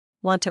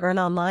Want to earn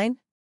online?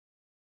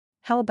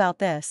 How about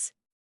this?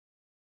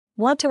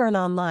 Want to earn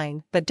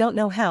online but don't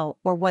know how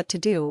or what to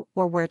do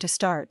or where to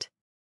start?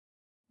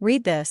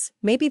 Read this,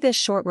 maybe this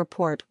short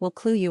report will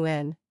clue you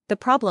in. The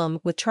problem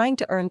with trying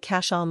to earn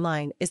cash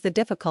online is the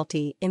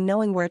difficulty in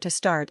knowing where to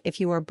start if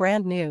you are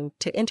brand new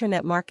to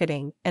internet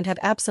marketing and have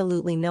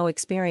absolutely no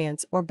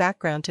experience or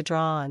background to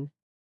draw on.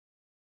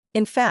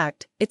 In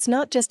fact, it's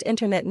not just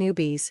internet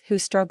newbies who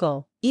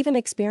struggle, even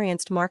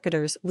experienced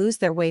marketers lose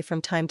their way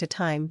from time to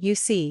time. You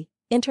see,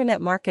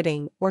 internet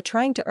marketing or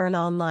trying to earn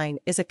online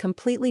is a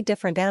completely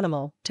different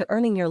animal to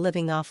earning your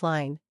living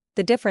offline.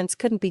 The difference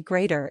couldn't be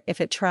greater if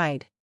it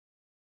tried.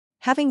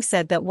 Having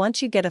said that,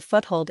 once you get a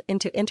foothold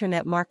into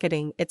internet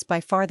marketing, it's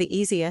by far the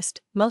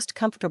easiest, most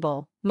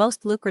comfortable,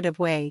 most lucrative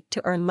way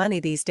to earn money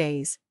these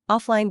days.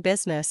 Offline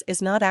business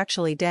is not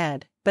actually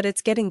dead, but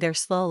it's getting there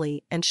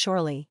slowly and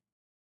surely.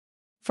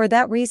 For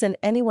that reason,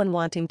 anyone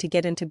wanting to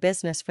get into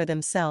business for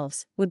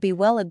themselves would be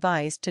well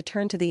advised to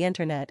turn to the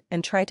internet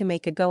and try to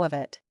make a go of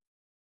it.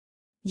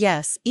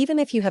 Yes, even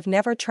if you have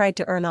never tried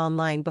to earn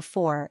online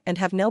before and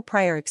have no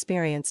prior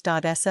experience.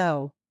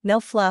 So, no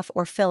fluff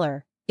or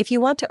filler. If you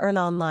want to earn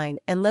online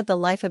and live the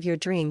life of your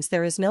dreams,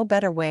 there is no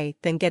better way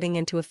than getting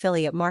into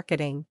affiliate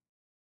marketing.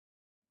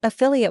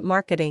 Affiliate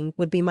marketing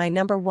would be my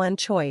number one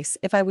choice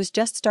if I was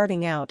just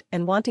starting out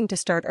and wanting to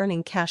start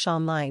earning cash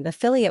online.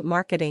 Affiliate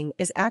marketing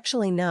is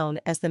actually known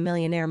as the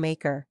millionaire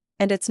maker,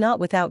 and it's not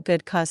without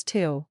good cause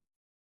too.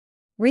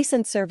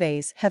 Recent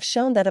surveys have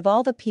shown that of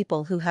all the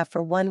people who have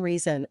for one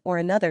reason or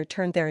another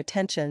turned their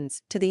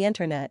attentions to the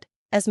internet,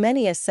 as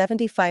many as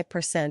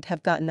 75%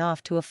 have gotten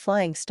off to a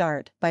flying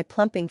start by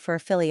plumping for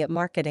affiliate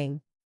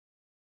marketing.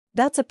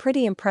 That's a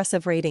pretty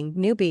impressive rating.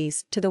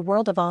 Newbies to the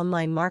world of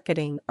online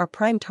marketing are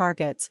prime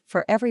targets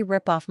for every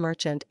rip-off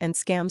merchant and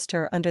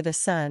scamster under the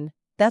sun.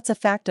 That's a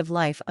fact of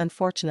life,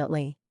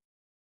 unfortunately.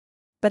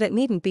 But it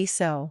needn't be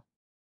so.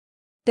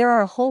 There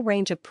are a whole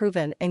range of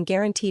proven and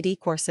guaranteed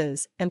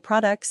e-courses and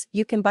products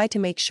you can buy to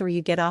make sure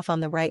you get off on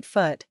the right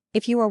foot,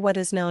 if you are what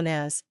is known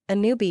as a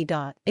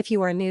newbie. If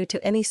you are new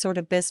to any sort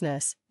of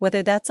business,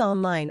 whether that's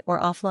online or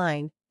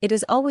offline, it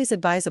is always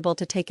advisable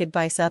to take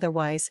advice,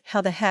 otherwise,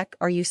 how the heck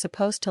are you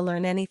supposed to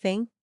learn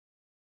anything?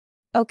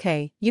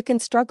 Okay, you can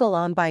struggle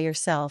on by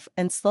yourself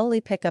and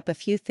slowly pick up a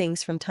few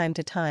things from time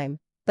to time,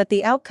 but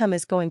the outcome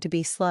is going to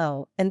be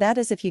slow, and that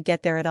is if you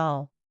get there at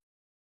all.